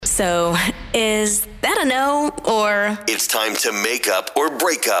So, is that a no or... It's time to make up or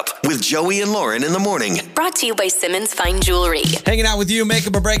break up with Joey and Lauren in the morning. Brought to you by Simmons Fine Jewelry. Hanging out with you,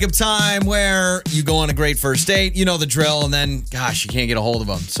 makeup or breakup time, where you go on a great first date, you know the drill, and then, gosh, you can't get a hold of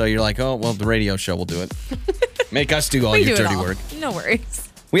them. So you're like, oh, well, the radio show will do it. Make us do all your dirty work. No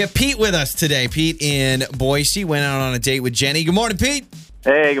worries. We have Pete with us today. Pete in Boise went out on a date with Jenny. Good morning, Pete.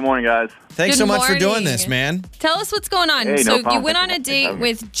 Hey, good morning, guys. Thanks so much for doing this, man. Tell us what's going on. Hey, so no problem. you went on a date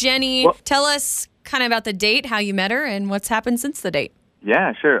with Jenny. Well, Tell us kind of about the date, how you met her, and what's happened since the date.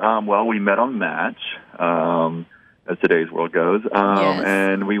 Yeah, sure. Well, we met on Match, as today's world goes, Yes.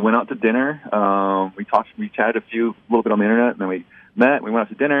 and we went out to dinner. We chatted a little bit on the internet, and then we met. We went out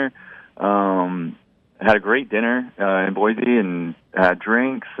to dinner. Had a great dinner in Boise, and had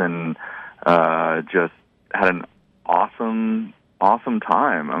drinks, and just had an awesome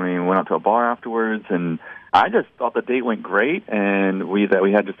time. I mean, went out to a bar afterwards, and I just thought the date went great, and we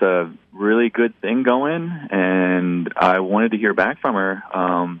had just a really good thing going, and I wanted to hear back from her.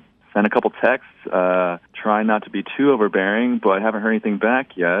 Sent a couple texts, trying not to be too overbearing, but I haven't heard anything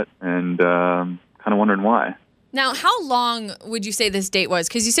back yet, and kind of wondering why. Now, how long would you say this date was?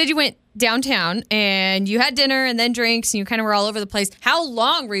 Because you said you went downtown, and you had dinner and then drinks, and you kind of were all over the place. How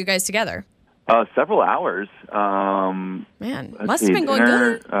long were you guys together? Several hours. Man, must have been going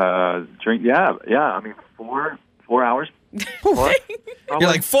good. Drink, yeah. I mean, 4 hours. You're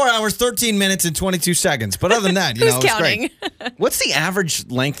like 4 hours, 13 minutes, and 22 seconds. But other than that, you know, Who's it's counting? great. What's the average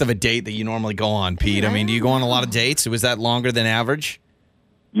length of a date that you normally go on, Pete? I mean, do you go on a lot of dates? Was that longer than average?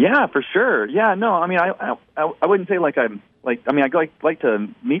 Yeah, for sure. Yeah, no, I mean, I wouldn't say I like to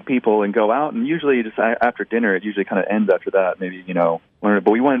meet people and go out, and usually just after dinner, it usually kind of ends after that. Maybe,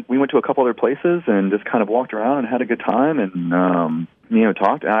 but we went to a couple other places and just kind of walked around and had a good time and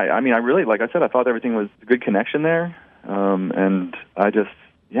talked. I mean, I really, like I said, I thought everything was a good connection there, and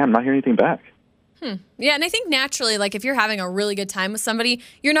I'm not hearing anything back. Yeah, and I think naturally, if you're having a really good time with somebody,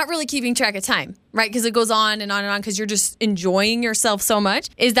 you're not really keeping track of time, right? Because it goes on and on and on because you're just enjoying yourself so much.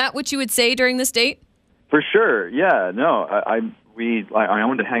 Is that what you would say during this date? For sure, yeah. No, I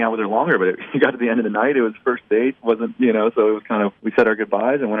wanted to hang out with her longer, but it got to the end of the night. It was first date, wasn't so it was kind of, we said our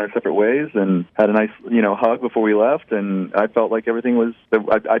goodbyes and went our separate ways, and had a nice hug before we left, and I felt like everything was.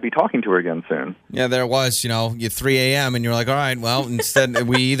 I'd be talking to her again soon. Yeah, there it was. You 3 a.m. and you're like, all right, well, instead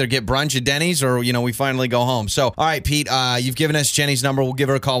we either get brunch at Denny's or we finally go home. So, all right, Pete, you've given us Jenny's number. We'll give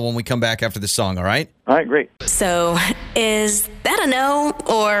her a call when we come back after the song. All right. All right, great. So, is that a no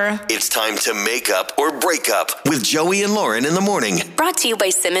or... It's time to make up or break up with Joey and Lauren in the morning. Brought to you by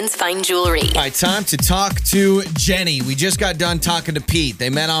Simmons Fine Jewelry. All right, time to talk to Jenny. We just got done talking to Pete.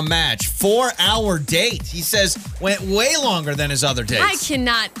 They met on Match. 4-hour date. He says went way longer than his other dates. I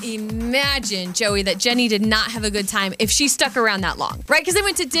cannot imagine, Joey, that Jenny did not have a good time if she stuck around that long, right? Because they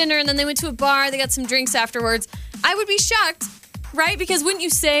went to dinner and then they went to a bar. They got some drinks afterwards. I would be shocked, right? Because wouldn't you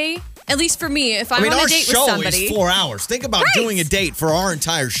say... At least for me, if I'm on a date with somebody. Our show is 4 hours. Think about doing a date for our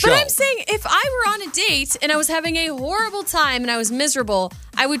entire show. But I'm saying if I were on a date and I was having a horrible time and I was miserable,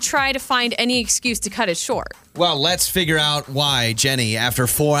 I would try to find any excuse to cut it short. Well, let's figure out why Jenny, after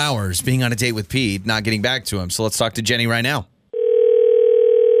 4 hours being on a date with Pete, not getting back to him. So let's talk to Jenny right now.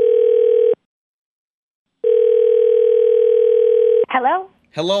 Hello?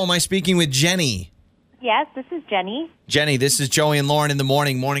 Hello, am I speaking with Jenny? Yes, this is Jenny. Jenny, this is Joey and Lauren in the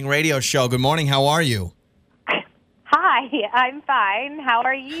morning radio show. Good morning. How are you? Hi, I'm fine. How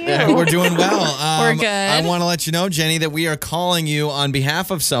are you? We're doing well. We're good. I want to let you know, Jenny, that we are calling you on behalf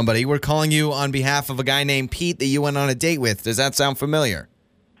of somebody. We're calling you on behalf of a guy named Pete that you went on a date with. Does that sound familiar?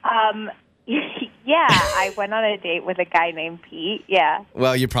 Yeah, I went on a date with a guy named Pete. Yeah.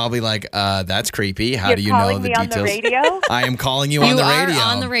 Well, you're probably like, that's creepy. How do you know the details? You're calling me on the radio? I am calling you on the radio. You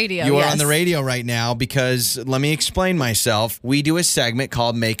are on the radio, You are yes. on the radio right now because, let me explain myself. We do a segment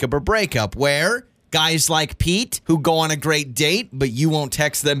called Makeup or Breakup where guys like Pete who go on a great date, but you won't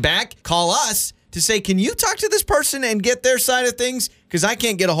text them back, call us to say, can you talk to this person and get their side of things? Because I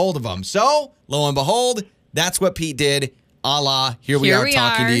can't get a hold of them. So, lo and behold, that's what Pete did. Here we are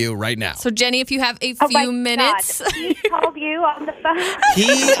talking to you right now. So, Jenny, if you have a few minutes. God. He called you on the phone.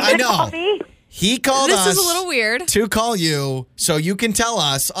 I know. He called us. This is a little weird. To call you so you can tell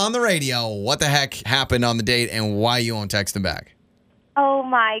us on the radio what the heck happened on the date and why you won't text him back. Oh,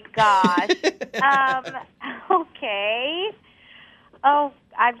 my gosh. Okay. Oh,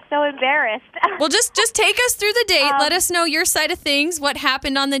 I'm so embarrassed. Well, just take us through the date. Let us know your side of things, what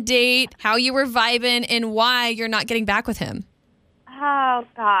happened on the date, how you were vibing, and why you're not getting back with him. Oh,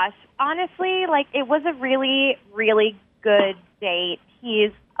 gosh. Honestly, it was a really, really good date.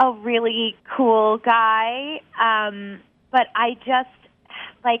 He's a really cool guy, but I just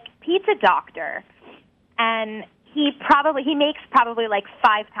like, Pete's a doctor, and he makes probably like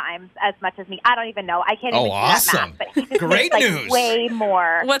 5 times as much as me. I don't even know. I can't even do awesome. that math. But he just Great makes, news. way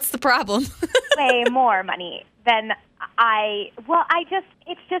more. What's the problem? way more money than I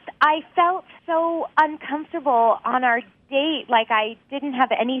felt so uncomfortable on our date. Like, I didn't have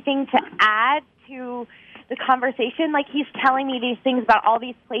anything to add to the conversation. Like, he's telling me these things about all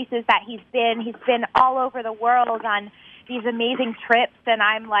these places that he's been. He's been all over the world on these amazing trips, and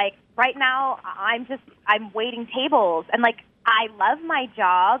I'm like, right now, I'm waiting tables. And, like, I love my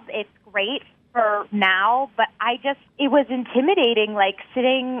job. It's great for now, but it was intimidating, like,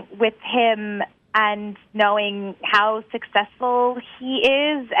 sitting with him and knowing how successful he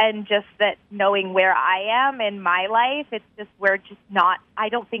is, and just that knowing where I am in my life, it's just, I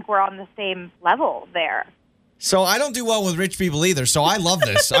don't think we're on the same level there. So I don't do well with rich people either, so I love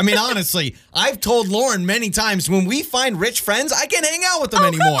this. I mean, honestly, I've told Lauren many times, when we find rich friends, I can't hang out with them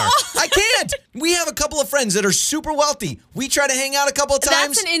anymore. I can't. We have a couple of friends that are super wealthy. We try to hang out a couple of times.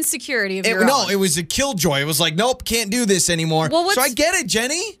 That's an insecurity of your No, own. it was a killjoy. It was like, nope, can't do this anymore. Well, so I get it,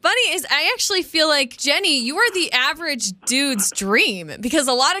 Jenny. Funny is, I actually feel like, Jenny, you are the average dude's dream, because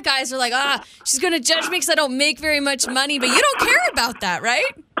a lot of guys are like, she's going to judge me because I don't make very much money, but you don't care about that,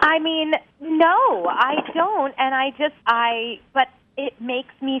 right? I mean, no, I don't, and but it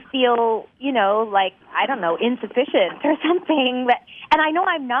makes me feel, like, I don't know, insufficient or something. And I know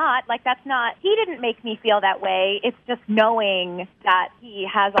I'm not, like, he didn't make me feel that way. It's just knowing that he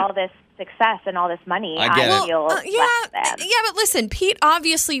has all this success and all this money. I get it. feel less than. Yeah, but listen, Pete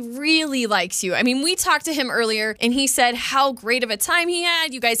obviously really likes you. I mean, we talked to him earlier, and he said how great of a time he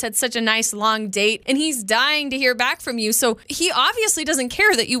had. You guys had such a nice long date, and he's dying to hear back from you. So he obviously doesn't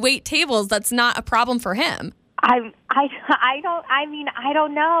care that you wait tables. That's not a problem for him. I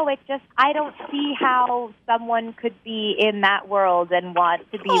don't know. It's just, I don't see how someone could be in that world and want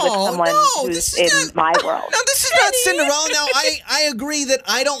to be with someone who's in my world. No, this is not Cinderella. Now, I agree that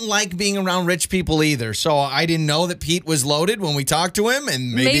I don't like being around rich people either. So I didn't know that Pete was loaded when we talked to him,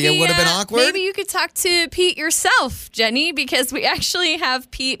 and maybe it would have been awkward. Maybe you could talk to Pete yourself, Jenny, because we actually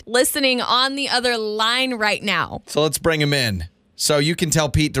have Pete listening on the other line right now. So let's bring him in, so you can tell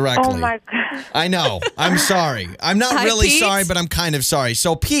Pete directly. Oh, my God. I know. I'm sorry. I'm not Hi, really Pete. sorry, but I'm kind of sorry.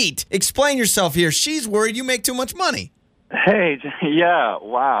 So, Pete, explain yourself here. She's worried you make too much money. Hey, yeah,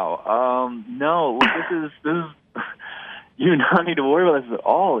 wow. No, this is you do not need to worry about this at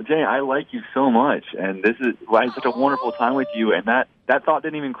all. Jenny, I like you so much, and I had such a wonderful time with you, and that thought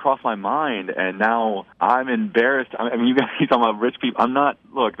didn't even cross my mind, and now I'm embarrassed. I mean, you guys keep talking about rich people. I'm not,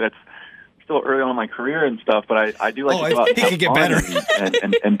 look, that's still early on in my career and stuff, but I do like to go out and he could get better.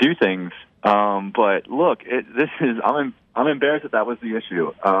 and do things. But look, I'm embarrassed that was the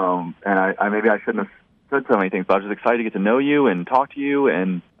issue, and I maybe I shouldn't have said so many things, but I was just excited to get to know you and talk to you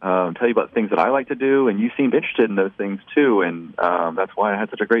and tell you about things that I like to do, and you seemed interested in those things too, and that's why I had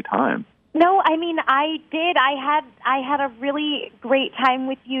such a great time. No, I mean, I did. I had a really great time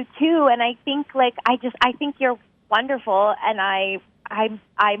with you too, and I think, like, I think you're wonderful, and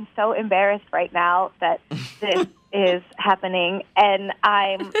I'm so embarrassed right now that this is happening, and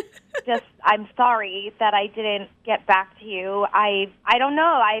I'm sorry that I didn't get back to you. I don't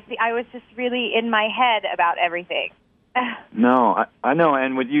know. I was just really in my head about everything. No, I know,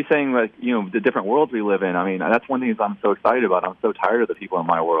 and with you saying, like, the different worlds we live in, I mean, that's one thing I'm so excited about. I'm so tired of the people in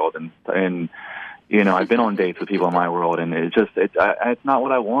my world, and I've been on dates with people in my world, and it's not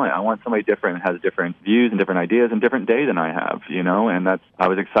what I want. I want somebody different and has different views and different ideas and different day than I have, and I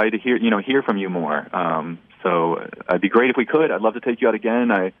was excited to hear from you more. So it'd be great if we could. I'd love to take you out again.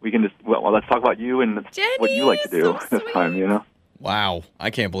 Let's talk about you and Jenny, what you like to do so this time, Wow.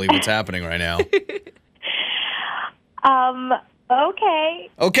 I can't believe what's happening right now. Okay.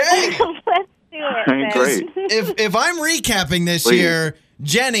 Okay. Let's do it. Then. Great. If I'm recapping this Please. here,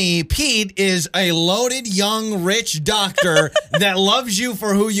 Jenny, Pete is a loaded, young, rich doctor that loves you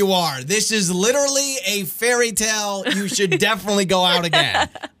for who you are. This is literally a fairy tale. You should definitely go out again.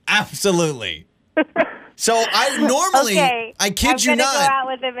 Absolutely. So I normally, Okay. I kid you I'm gonna not. go out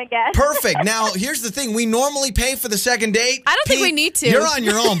with him again. Perfect. Now, here's the thing. We normally pay for the second date. I don't think Pete, we need to. You're on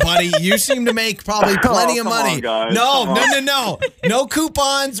your own, buddy. You seem to make probably plenty of come money. on, guys. No, Come on. no. No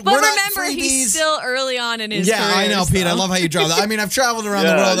coupons. But We're not remember, freebies. he's still early on in his Yeah, career. I know, Pete. I so. love how you draw that. I mean, I've traveled around the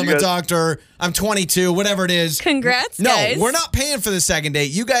Yeah, world. I'm you a guys- doctor. I'm 22, whatever it is. Congrats, No, guys. we're not paying for the second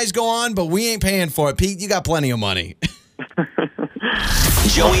date. You guys go on, but we ain't paying for it. Pete, you got plenty of money.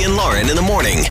 Joey and Lauren in the morning.